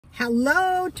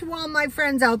Hello to all my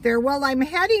friends out there. Well, I'm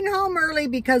heading home early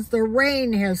because the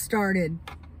rain has started.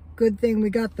 Good thing we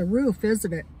got the roof,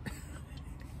 isn't it?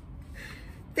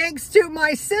 Thanks to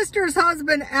my sister's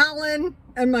husband, Alan,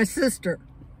 and my sister.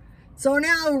 So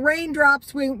now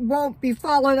raindrops won't be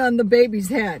falling on the baby's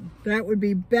head. That would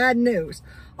be bad news.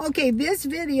 Okay, this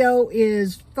video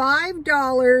is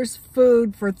 $5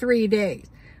 food for 3 days.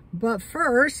 But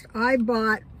first, I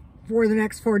bought, for the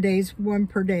next 4 days, one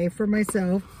per day for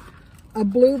myself, a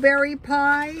blueberry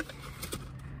pie,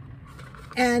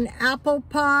 an apple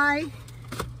pie,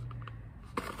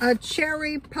 a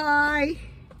cherry pie,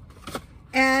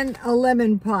 and a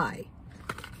lemon pie.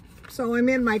 So I'm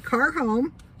in my car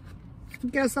home. I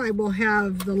guess I will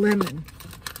have the lemon.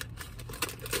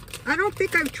 I don't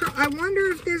think I've tried. I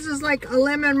wonder if this is like a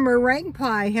lemon meringue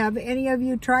pie. Have any of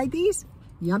you tried these?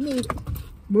 Yummy.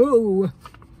 Whoa.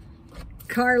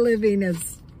 Car living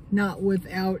is not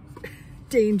without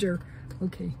danger.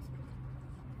 Okay.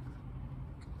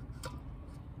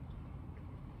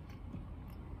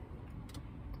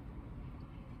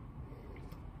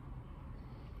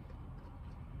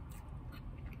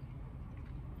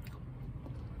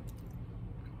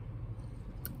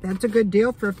 That's a good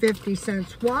deal for 50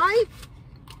 cents. Why?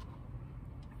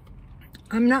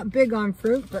 I'm not big on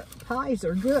fruit, but pies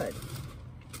are good.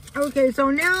 Okay, so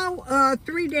now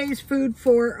 3 days food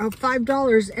for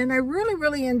 $5, and I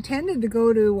really intended to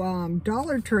go to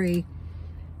Dollar Tree,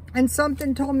 and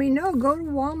something told me, no, go to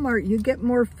Walmart, you get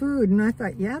more food. And I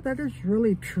thought, yeah, that is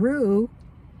really true.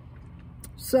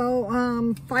 So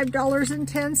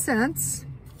 $5.10.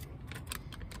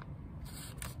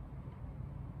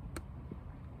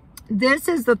 This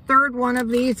is the third one of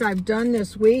these I've done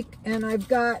this week, and I've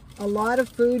got a lot of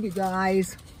food, you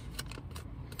guys.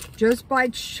 Just by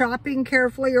shopping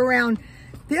carefully around.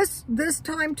 This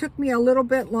time took me a little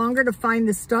bit longer to find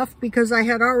the stuff because I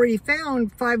had already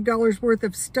found $5 worth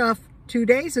of stuff 2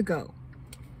 days ago.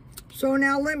 So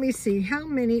now let me see, how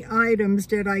many items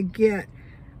did I get?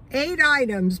 8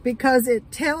 items, because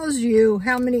it tells you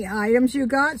how many items you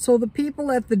got. So the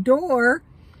people at the door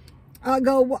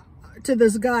go to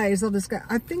this guy,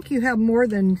 I think you have more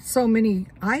than so many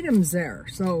items there.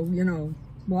 So, you know,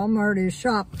 Walmart is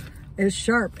sharp.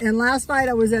 And last night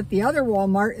I was at the other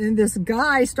Walmart, and this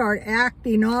guy started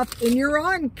acting off, and you're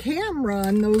on camera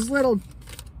on those little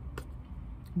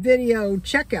video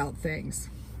checkout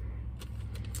things.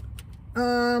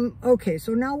 Okay,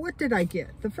 so now what did I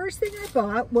get? The first thing I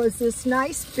bought was this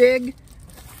nice big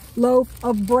loaf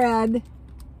of bread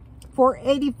for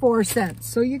 84 cents.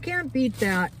 So you can't beat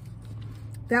that.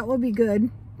 That will be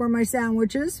good for my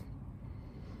sandwiches.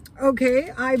 Okay,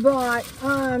 I bought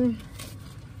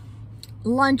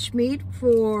lunch meat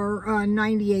for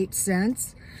 98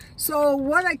 cents. So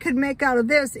what I could make out of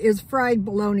this is fried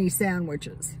bologna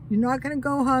sandwiches. You're not going to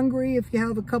go hungry if you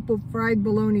have a couple fried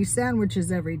bologna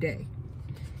sandwiches every day.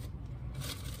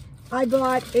 I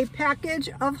bought a package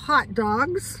of hot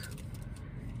dogs,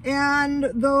 and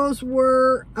those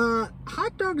were,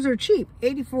 hot dogs are cheap,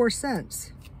 84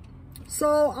 cents.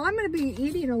 So I'm going to be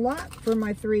eating a lot for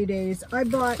my 3 days. I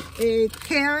bought a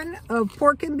can of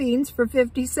pork and beans for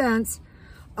 50 cents.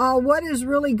 What is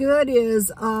really good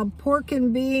is pork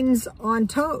and beans on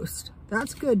toast.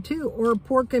 That's good too. Or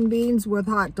pork and beans with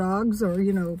hot dogs, or,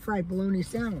 you know, fried bologna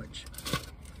sandwich.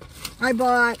 I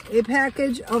bought a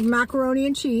package of macaroni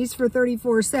and cheese for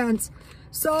 34 cents.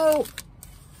 So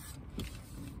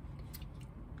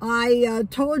I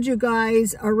told you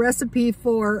guys a recipe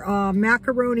for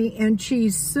macaroni and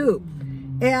cheese soup.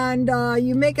 And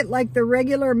you make it like the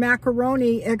regular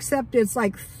macaroni, except it's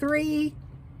like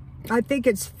I think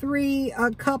it's 3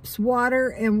 cups water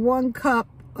and 1 cup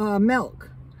milk.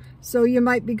 So you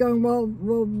might be going, well,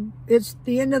 it's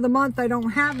the end of the month, I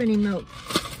don't have any milk.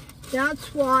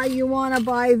 That's why you want to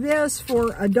buy this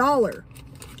for $1.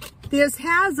 This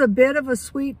has a bit of a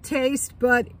sweet taste,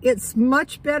 but it's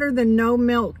much better than no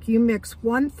milk. You mix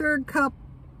 1/3 cup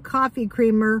coffee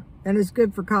creamer, and it's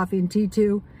good for coffee and tea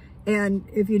too. And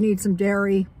if you need some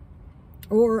dairy,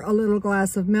 or a little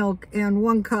glass of milk, and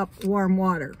 1 cup warm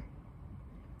water.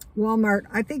 Walmart,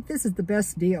 I think this is the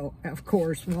best deal, of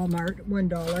course, Walmart,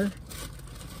 $1.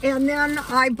 And then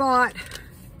I bought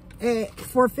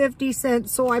for 50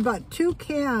 cents, so I bought 2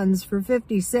 cans for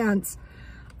 50 cents.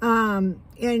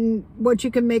 And what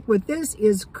you can make with this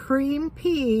is cream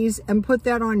peas and put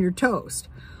that on your toast.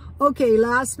 Okay,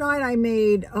 last night I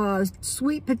made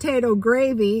sweet potato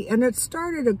gravy, and it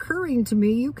started occurring to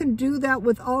me, you can do that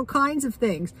with all kinds of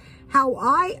things. How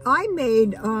I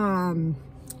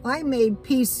made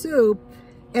pea soup,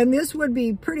 and this would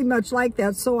be pretty much like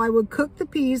that. So I would cook the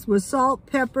peas with salt,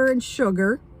 pepper, and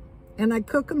sugar, and I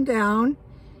cook them down.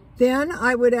 Then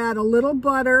I would add a little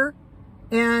butter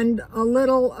and a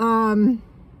little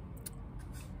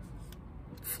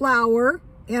flour,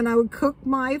 and I would cook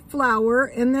my flour,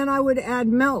 and then I would add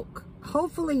milk.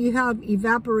 Hopefully you have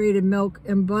evaporated milk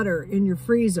and butter in your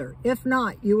freezer. If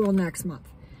not, you will next month.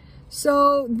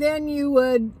 So then you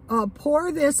would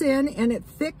pour this in, and it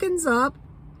thickens up,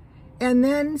 and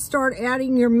then start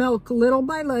adding your milk little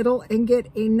by little and get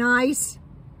a nice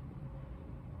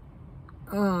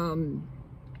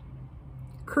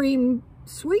cream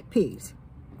sweet peas.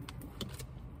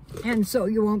 And so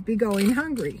you won't be going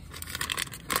hungry.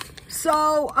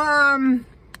 So I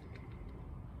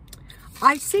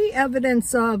see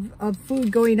evidence of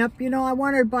food going up. You know, I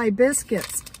wanted to buy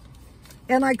biscuits,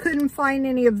 and I couldn't find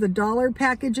any of the dollar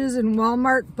packages in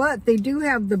Walmart, but they do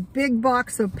have the big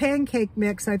box of pancake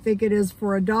mix. I think it is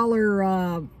for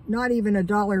 $1, not even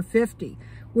 $1.50,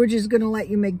 which is going to let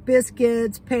you make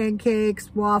biscuits, pancakes,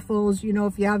 waffles, you know,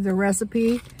 if you have the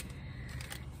recipe.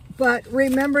 But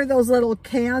remember those little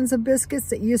cans of biscuits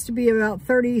that used to be about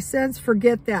 30 cents?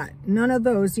 Forget that. None of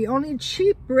those. The only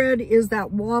cheap bread is that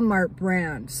Walmart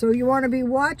brand. So you want to be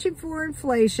watching for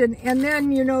inflation. And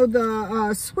then, you know,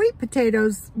 the sweet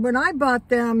potatoes, when I bought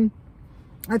them,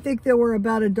 I think they were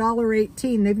about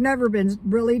 $1.18. They've never been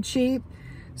really cheap.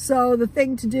 So the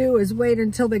thing to do is wait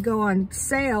until they go on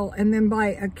sale and then buy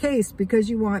a case, because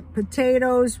you want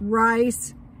potatoes,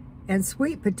 rice, and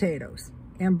sweet potatoes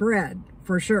and bread.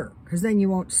 For sure, because then you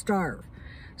won't starve.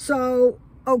 So,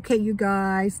 okay, you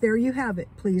guys, there you have it.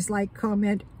 Please like,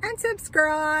 comment, and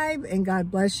subscribe, and God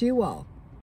bless you all.